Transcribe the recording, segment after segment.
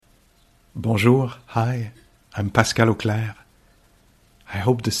Bonjour, hi, I'm Pascal Auclair. I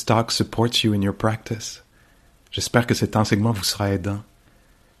hope this talk supports you in your practice. J'espère que cet enseignement vous sera aidant.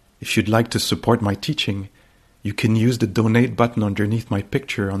 If you'd like to support my teaching, you can use the donate button underneath my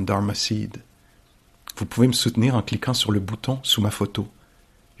picture on Dharma Seed. Vous pouvez me soutenir en cliquant sur le bouton sous ma photo.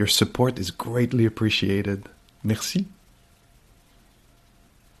 Your support is greatly appreciated. Merci.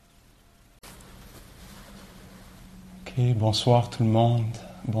 Ok, bonsoir tout le monde.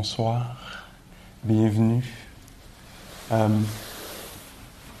 Bonsoir. Bienvenue. Une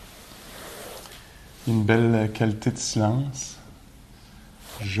belle qualité de silence.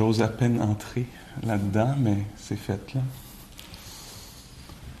 J'ose à peine entrer là-dedans, mais c'est fait là.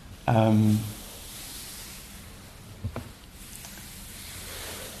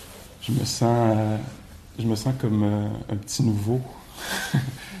 Je me sens comme un petit nouveau.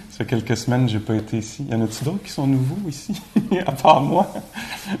 Ça fait quelques semaines que je n'ai pas été ici. Y en a-t-il d'autres qui sont nouveaux ici, à part moi?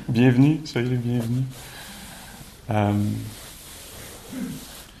 Bienvenue, soyez les bienvenus. Je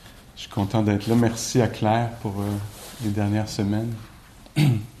suis content d'être là. Merci à Claire pour les dernières semaines.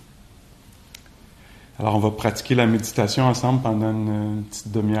 Alors, on va pratiquer la méditation ensemble pendant une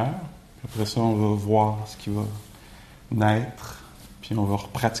petite demi-heure. Après ça, on va voir ce qui va naître. Puis on va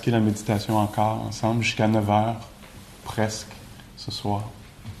repratiquer la méditation encore ensemble jusqu'à 9 heures, presque, ce soir.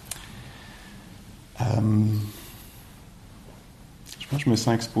 Je pense que je me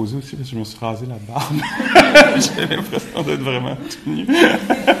sens exposé aussi parce que je me suis rasé la barbe. J'ai l'impression d'être vraiment tout nu.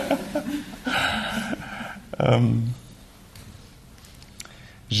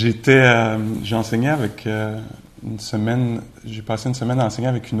 J'ai enseigné avec j'ai passé une semaine à enseigner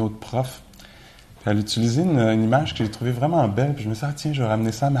avec une autre prof. Puis elle utilisait une image que j'ai trouvée vraiment belle. Puis je me suis dit, tiens, je vais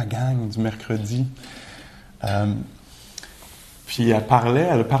ramener ça à ma gang du mercredi. Puis elle a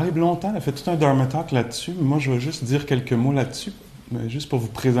parlé longtemps, elle a fait tout un Dharma Talk là-dessus. Moi, je vais juste dire quelques mots là-dessus, juste pour vous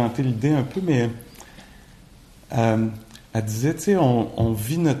présenter l'idée un peu. Mais elle disait, tu sais, on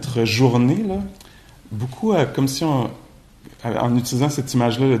vit notre journée, là, beaucoup comme si en utilisant cette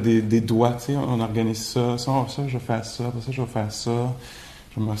image-là, là, des doigts, tu sais, on organise ça, je vais faire ça, après ça, je vais faire ça.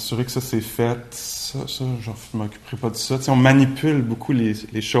 Je vais m'assurer que ça, c'est fait. Ça, je ne m'occuperai pas de ça. Tu sais, on manipule beaucoup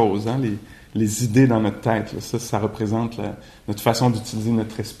les choses, hein, les idées dans notre tête. Là. Ça représente notre façon d'utiliser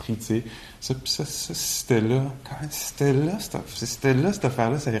notre esprit. Tu sais. Ça, si c'était là, cette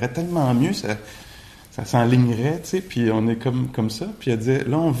affaire-là, ça irait tellement mieux, ça s'enlignerait, tu sais, puis on est comme ça. Puis elle disait,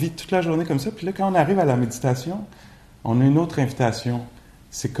 là, on vit toute la journée comme ça. Puis là, quand on arrive à la méditation, on a une autre invitation.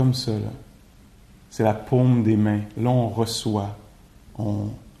 C'est comme ça, là. C'est la paume des mains. Là, on reçoit. On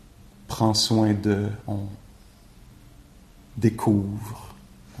prend soin d'eux, on découvre,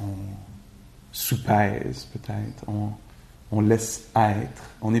 on soupèse peut-être, on laisse être.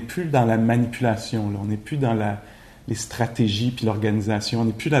 On n'est plus dans la manipulation, là. On n'est plus dans les stratégies puis l'organisation, on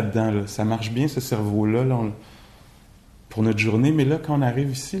n'est plus là-dedans. Là. Ça marche bien, ce cerveau-là, là, pour notre journée, mais là, quand on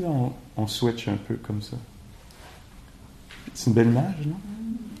arrive ici, là, on switch un peu comme ça. C'est une belle image, non?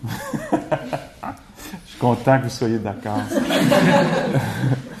 Je suis content que vous soyez d'accord.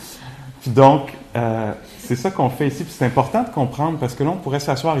 Puis donc, c'est ça qu'on fait ici. Puis c'est important de comprendre parce que là, on pourrait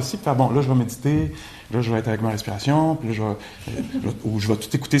s'asseoir ici et faire, bon, là, je vais méditer, là, je vais être avec ma respiration, puis là, je vais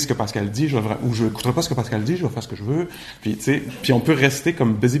tout écouter ce que Pascal dit, ou je n'écouterai pas ce que Pascal dit, je vais faire ce que je veux. Puis, tu sais, puis on peut rester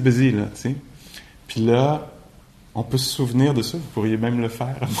comme busy, là, tu sais. Puis là, on peut se souvenir de ça. Vous pourriez même le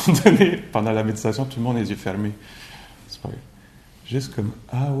faire à un moment donné. Pendant la méditation, tout le monde a les yeux fermés. C'est pas grave. Juste comme,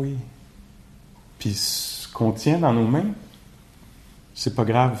 ah oui. Puis ce qu'on tient dans nos mains, c'est pas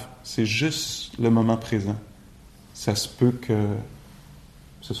grave. C'est juste le moment présent. Ça se peut que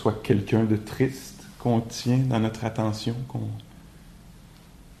ce soit quelqu'un de triste qu'on tient dans notre attention.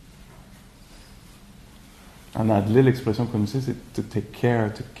 En anglais, l'expression qu'on utilise, c'est to take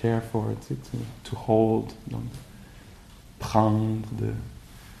care for, to hold, donc prendre.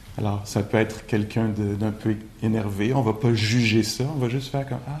 Alors, ça peut être quelqu'un d'un peu énervé. On va pas juger ça. On va juste faire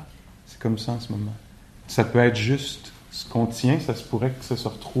comme, c'est comme ça en ce moment. Ça peut être juste ce qu'on tient, ça se pourrait que ça se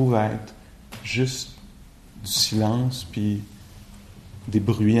retrouve à être juste du silence puis des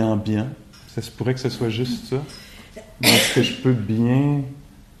bruits ambiants. Ça se pourrait que ce soit juste ça. Mais est-ce que je peux bien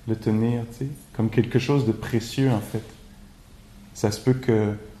le tenir, tu sais, comme quelque chose de précieux, en fait? Ça se peut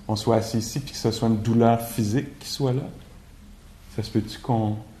qu'on soit assis ici puis que ce soit une douleur physique qui soit là. Ça se peut-tu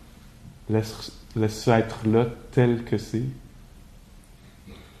qu'on laisse ça être là tel que c'est?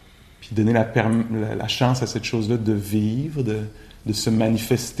 Puis donner la chance à cette chose-là de vivre, de se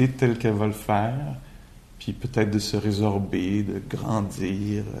manifester telle qu'elle va le faire, puis peut-être de se résorber, de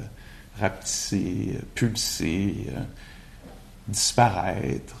grandir, rapetisser, pulser,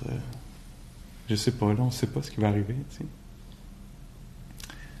 disparaître. Je sais pas, là, on sait pas ce qui va arriver, tu sais.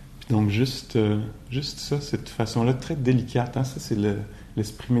 Donc juste ça, cette façon-là très délicate, hein? Ça c'est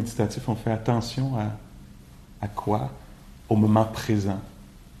l'esprit méditatif, on fait attention à quoi? Au moment présent.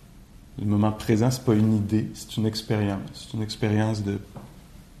 Le moment présent, c'est pas une idée, c'est une expérience de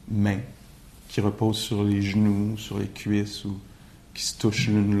main qui repose sur les genoux, sur les cuisses ou qui se touchent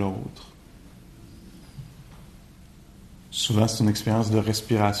l'une l'autre. Souvent, c'est une expérience de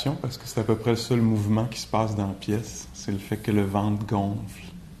respiration parce que c'est à peu près le seul mouvement qui se passe dans la pièce. C'est le fait que le ventre gonfle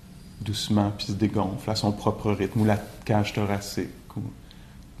doucement puis se dégonfle à son propre rythme, ou la cage thoracique, ou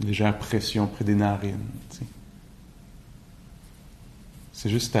une légère pression près des narines. T'sais. C'est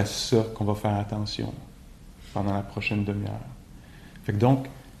juste à ça qu'on va faire attention pendant la prochaine demi-heure. Fait que donc,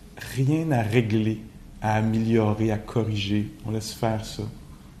 rien à régler, à améliorer, à corriger. On laisse faire ça.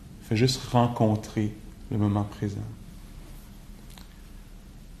 On fait juste rencontrer le moment présent.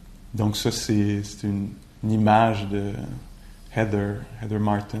 Donc ça, c'est une image de Heather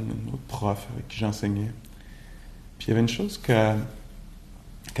Martin, une autre prof avec qui j'enseignais. Puis il y avait une chose qu'elle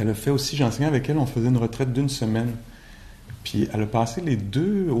a fait aussi, j'enseignais avec elle, on faisait une retraite d'1 semaine. Puis elle a passé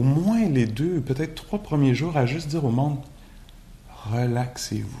au moins les 2, peut-être 3 premiers jours à juste dire au monde «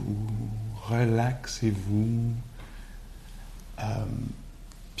 Relaxez-vous, relaxez-vous ».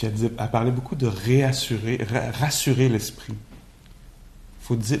 Puis elle parlait beaucoup de rassurer l'esprit.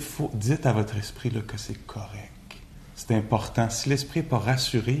 Dites à votre esprit là, que c'est correct. C'est important. Si l'esprit n'est pas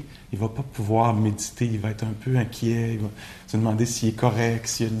rassuré, il ne va pas pouvoir méditer. Il va être un peu inquiet. Il va se demander s'il est correct,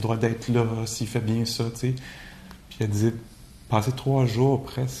 s'il a le droit d'être là, s'il fait bien ça. T'sais. Puis elle disait, passez 3 jours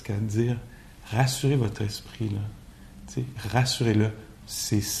presque à dire, rassurez votre esprit. Là. T'sais, rassurez-le.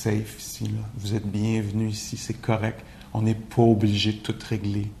 C'est safe ici. Là. Vous êtes bienvenus ici. C'est correct. On n'est pas obligé de tout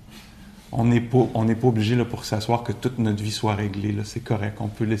régler. On n'est pas obligé là, pour s'asseoir que toute notre vie soit réglée. Là. C'est correct. On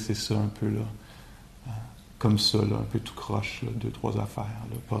peut laisser ça un peu là. Comme ça, là, un peu tout croche, 2-3 affaires,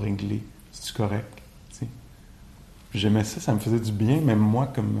 là, pas réglées. C'est-tu correct? T'sais? J'aimais ça, ça me faisait du bien, même moi,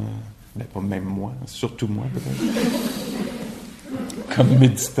 comme... pas même moi, surtout moi, peut-être. Comme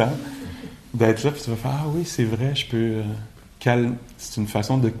méditant, d'être là, puis tu vas faire « Ah oui, c'est vrai, je peux... C'est une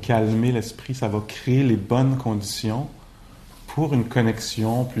façon de calmer l'esprit, ça va créer les bonnes conditions pour une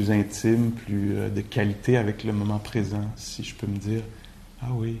connexion plus intime, plus de qualité avec le moment présent, si je peux me dire « Ah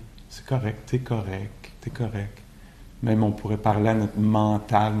oui, c'est correct, t'es correct. T'es correct. » Même on pourrait parler à notre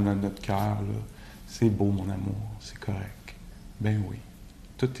mental, à notre cœur. Là. C'est beau, mon amour. C'est correct. Ben oui.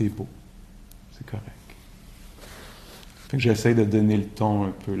 Tout est beau. C'est correct. Fait que j'essaie de donner le ton un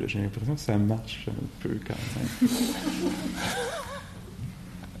peu. Là. J'ai l'impression que ça marche un peu quand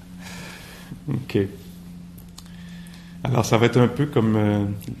même. OK. Alors, ça va être un peu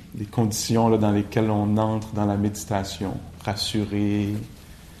comme les conditions là, dans lesquelles on entre dans la méditation. Rassuré.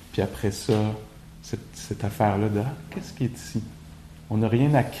 Puis après ça, cette affaire-là de qu'est-ce qui est ici? On n'a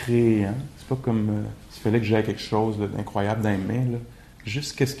rien à créer, hein? C'est pas comme s'il fallait que j'aie quelque chose là, d'incroyable dans les mains, là.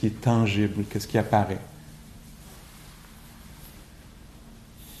 Juste qu'est-ce qui est tangible, qu'est-ce qui apparaît.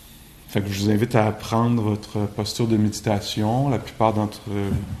 Fait que je vous invite à apprendre votre posture de méditation. La plupart d'entre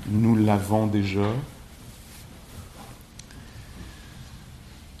nous l'avons déjà.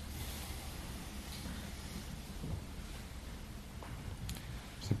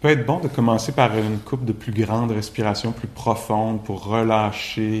 Ça peut être bon de commencer par une couple de plus grandes respirations, plus profondes, pour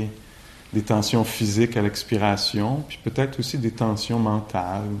relâcher des tensions physiques à l'expiration, puis peut-être aussi des tensions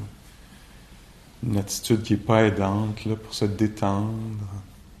mentales. Une attitude qui n'est pas aidante, là, pour se détendre.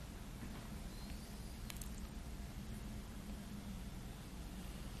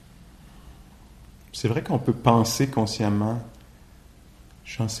 C'est vrai qu'on peut penser consciemment,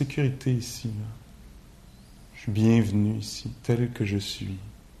 je suis en sécurité ici, là. Je suis bienvenu ici, tel que je suis.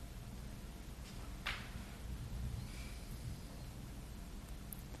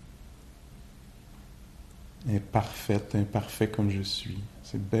 Imparfait comme je suis.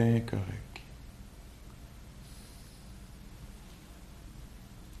 C'est bien correct.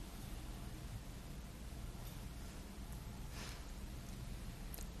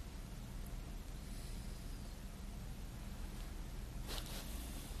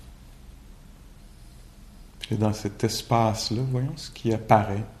 Puis dans cet espace-là, voyons ce qui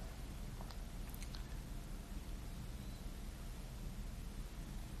apparaît.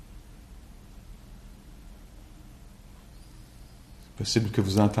 Possible que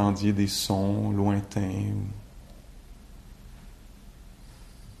vous entendiez des sons lointains ou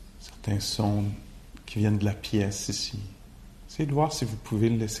certains sons qui viennent de la pièce ici. Essayez de voir si vous pouvez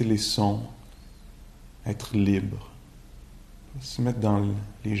laisser les sons être libres, se mettre dans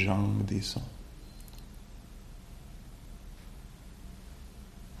les jambes des sons.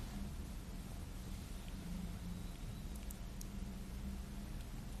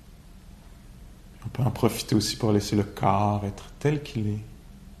 peut en profiter aussi pour laisser le corps être tel qu'il est,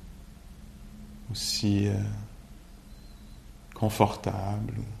 aussi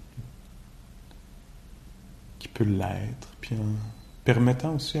confortable, qui peut l'être, puis en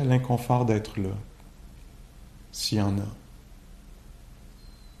permettant aussi à l'inconfort d'être là, s'il y en a.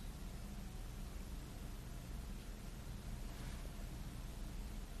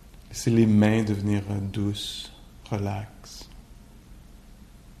 Laissez les mains devenir douces, relaxes.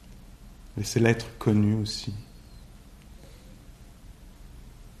 Laissez-la être connue aussi.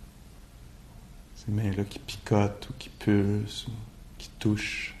 Ces mains-là qui picotent ou qui pulsent ou qui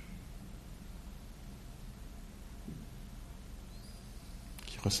touchent.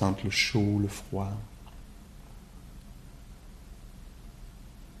 Qui ressentent le chaud, le froid.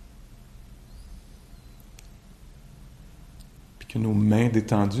 Puis que nos mains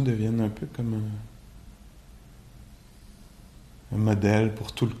détendues deviennent un peu comme un modèle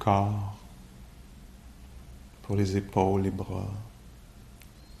pour tout le corps. Pour les épaules, les bras,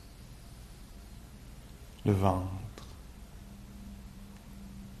 le ventre.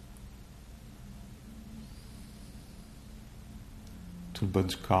 Tout le bas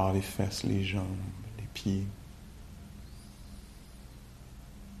du corps, les fesses, les jambes, les pieds.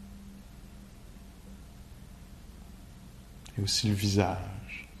 Et aussi le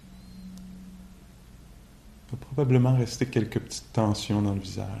visage. Il va probablement rester quelques petites tensions dans le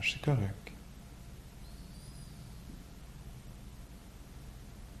visage, c'est correct.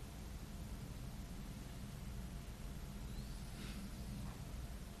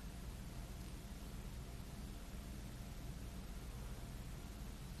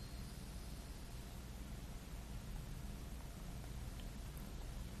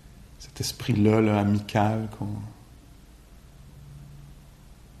 Cet esprit-là, là, amical qu'on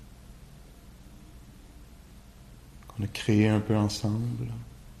a créé un peu ensemble.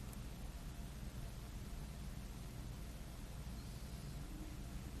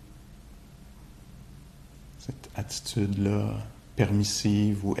 Cette attitude-là,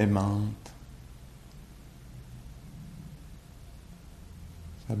 permissive ou aimante,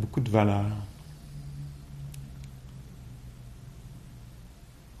 ça a beaucoup de valeur.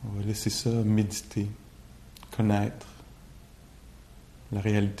 On va laisser ça méditer, connaître la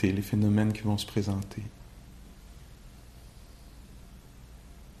réalité, les phénomènes qui vont se présenter.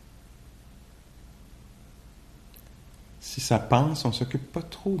 Si ça pense, on ne s'occupe pas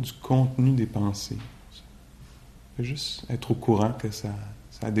trop du contenu des pensées. On peut juste être au courant que ça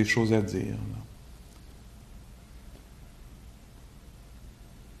a des choses à dire. Là.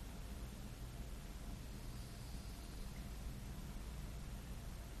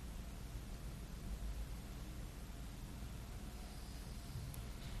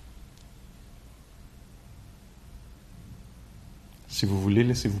 Si vous voulez,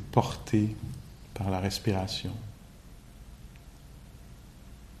 laissez-vous porter par la respiration.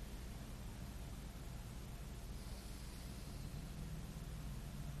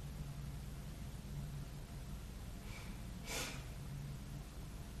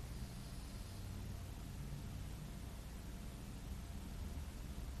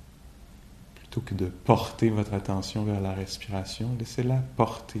 Plutôt que de porter votre attention vers la respiration, laissez-la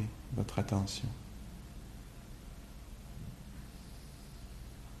porter votre attention.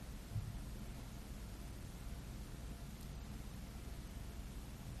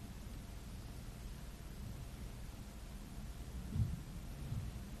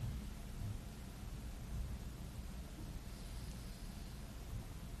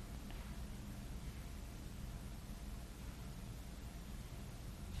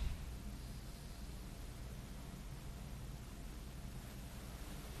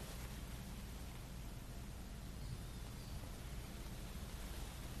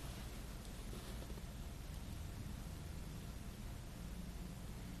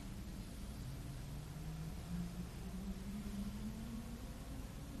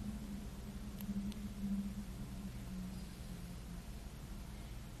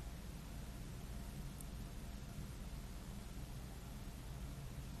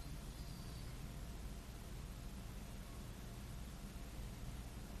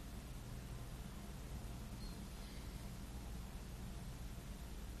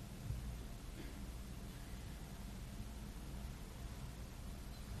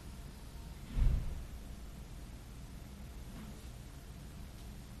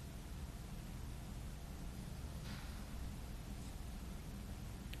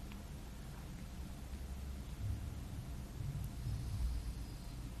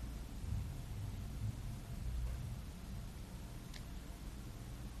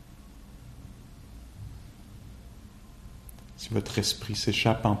 Si votre esprit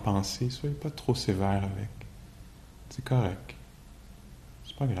s'échappe en pensée, soyez pas trop sévère avec. C'est correct.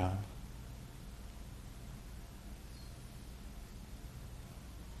 C'est pas grave.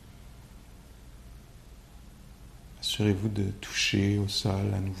 Assurez-vous de toucher au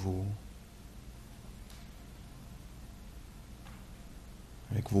sol à nouveau,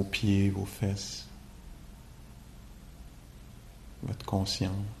 avec vos pieds, vos fesses, votre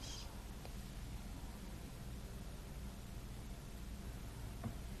conscience.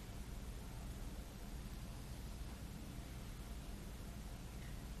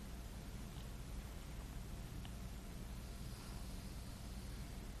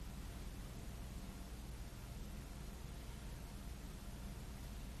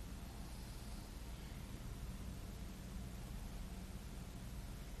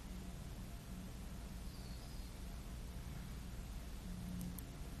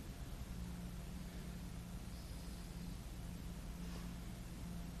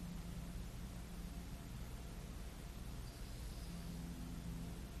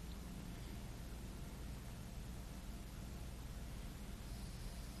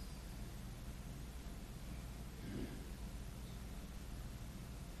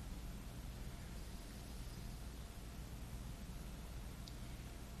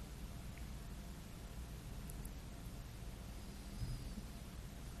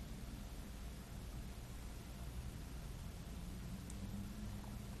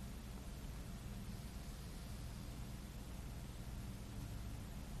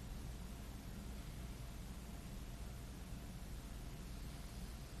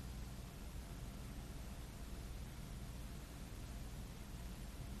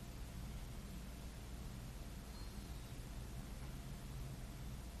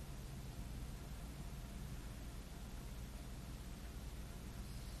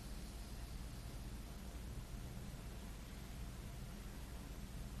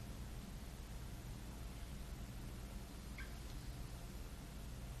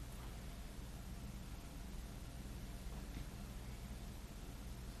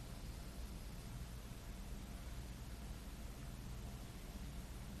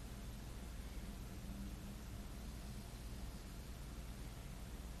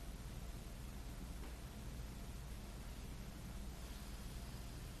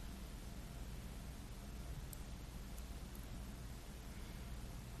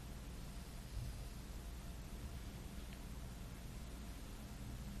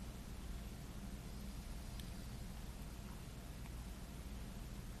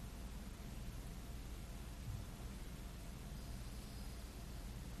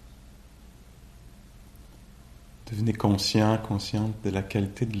 Devenez conscient, consciente de la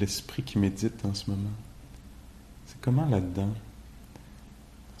qualité de l'esprit qui médite en ce moment. C'est comment là-dedans, dans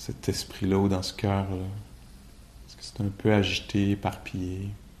cet esprit-là ou dans ce cœur-là? Est-ce que c'est un peu agité, éparpillé?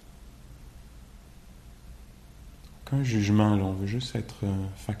 Aucun jugement, là, on veut juste être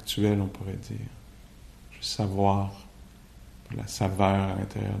factuel, on pourrait dire. Juste savoir la saveur à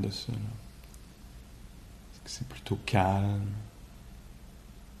l'intérieur de ça. Là. Est-ce que c'est plutôt calme,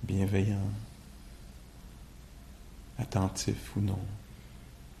 bienveillant, attentif ou non?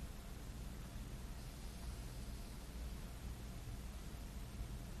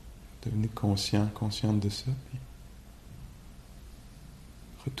 Devenez conscient, consciente de ça, puis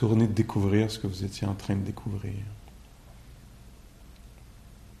retournez découvrir ce que vous étiez en train de découvrir,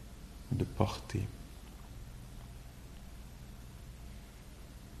 de porter.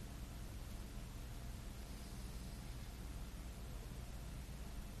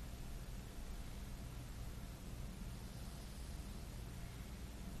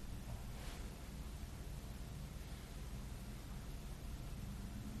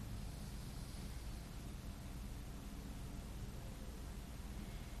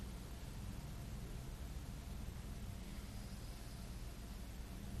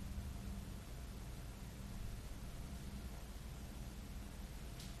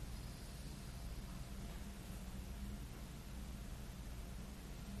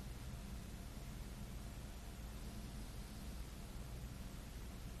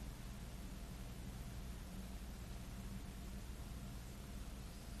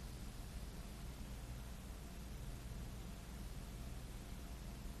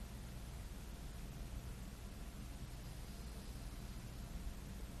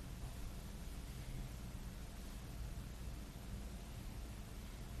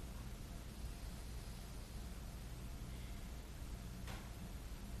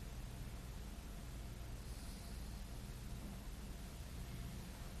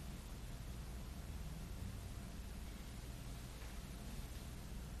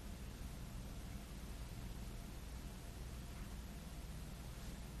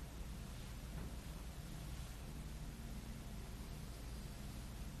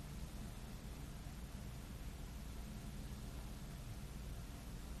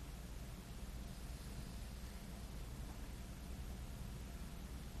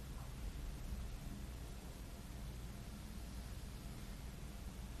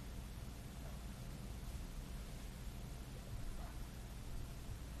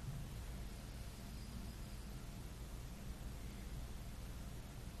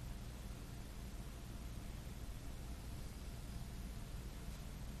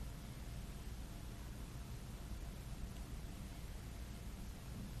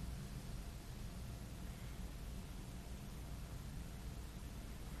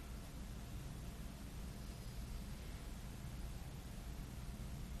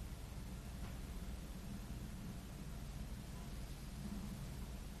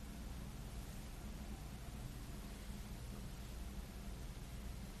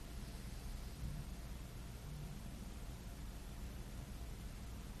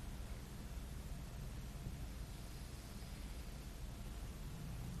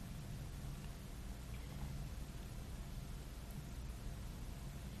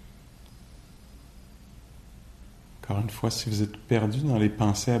 Encore une fois, si vous êtes perdu dans les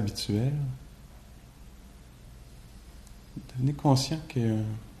pensées habituelles, devenez conscient qu'il y a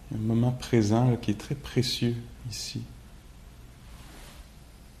un moment présent là, qui est très précieux ici.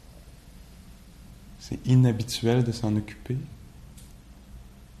 C'est inhabituel de s'en occuper.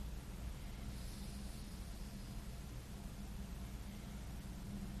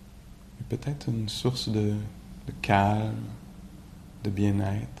 Et peut-être une source de calme, de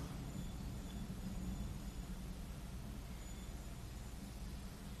bien-être.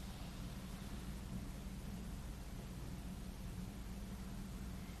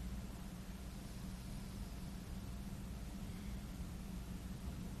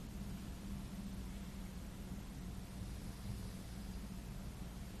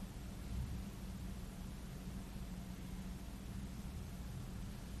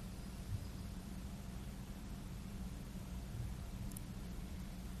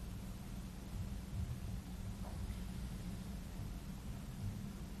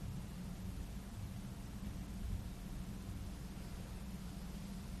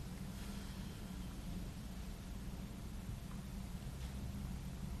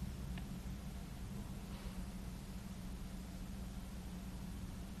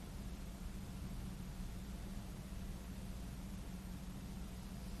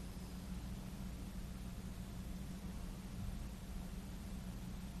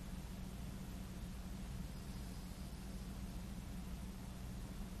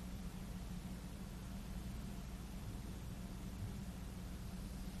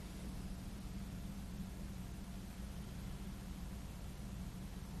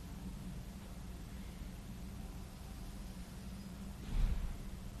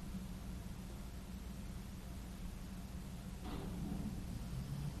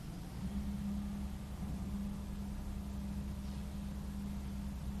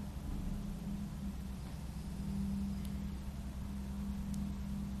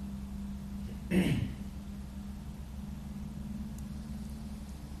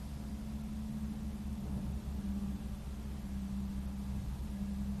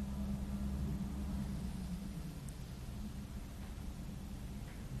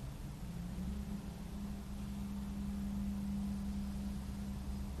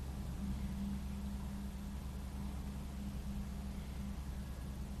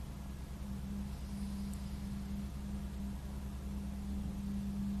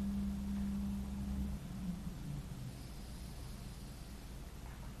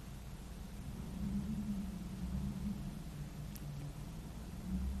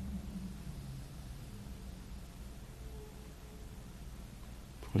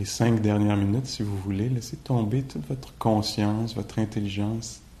 Pour les 5 dernières minutes, si vous voulez, laissez tomber toute votre conscience, votre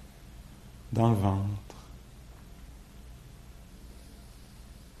intelligence dans le ventre.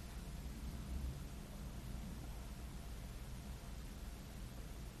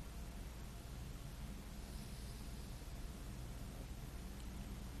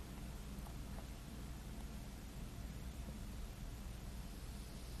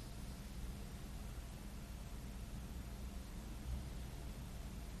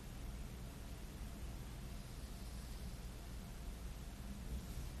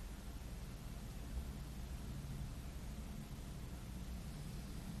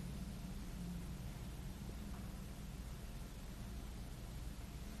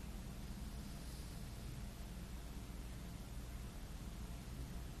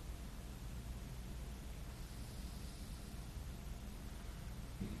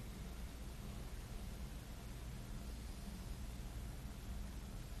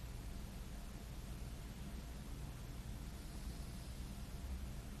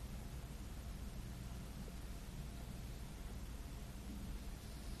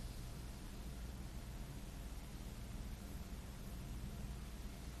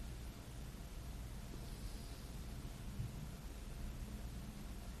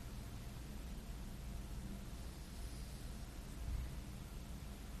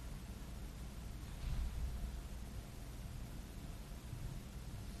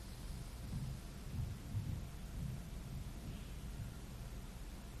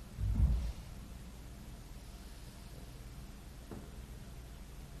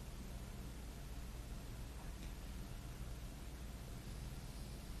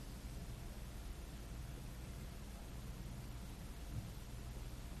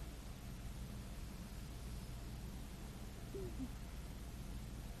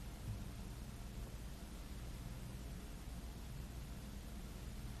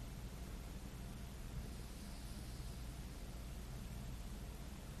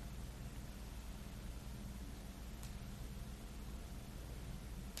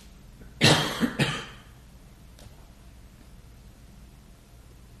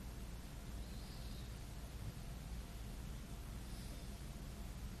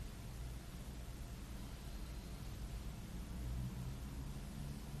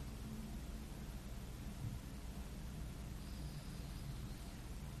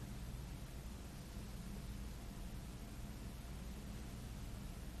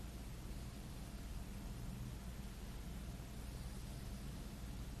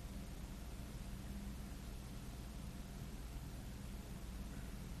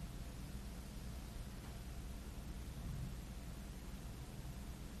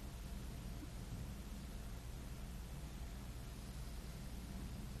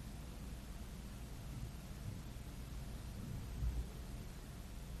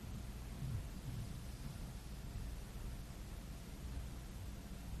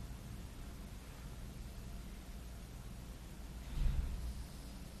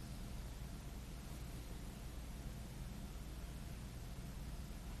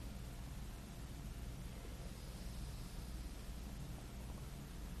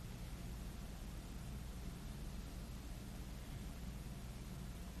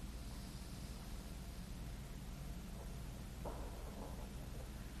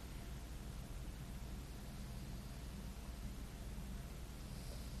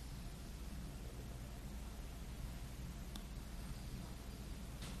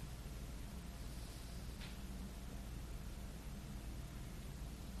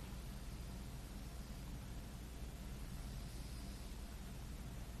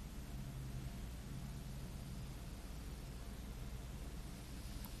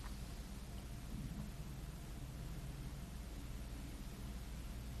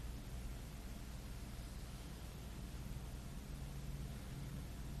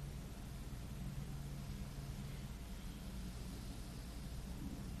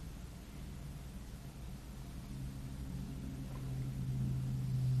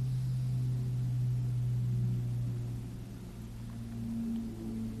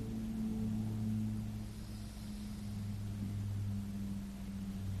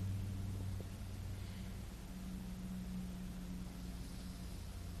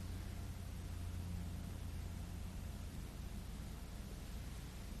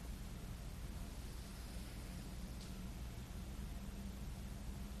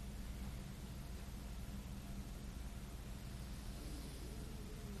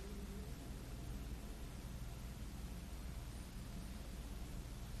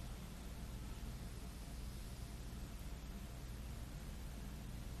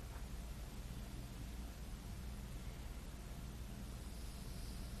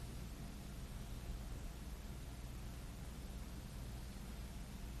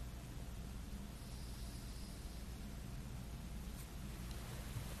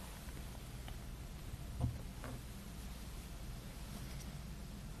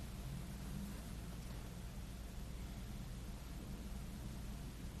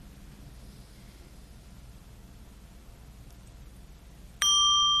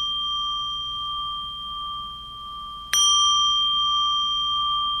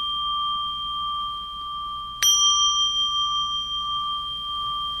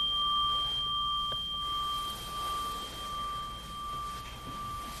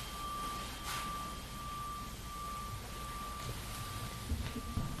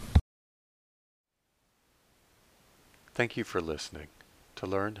 Thank you for listening. To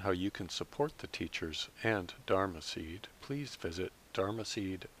learn how you can support the teachers and Dharma Seed, please visit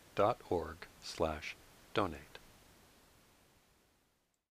dharmaseed.org/donate.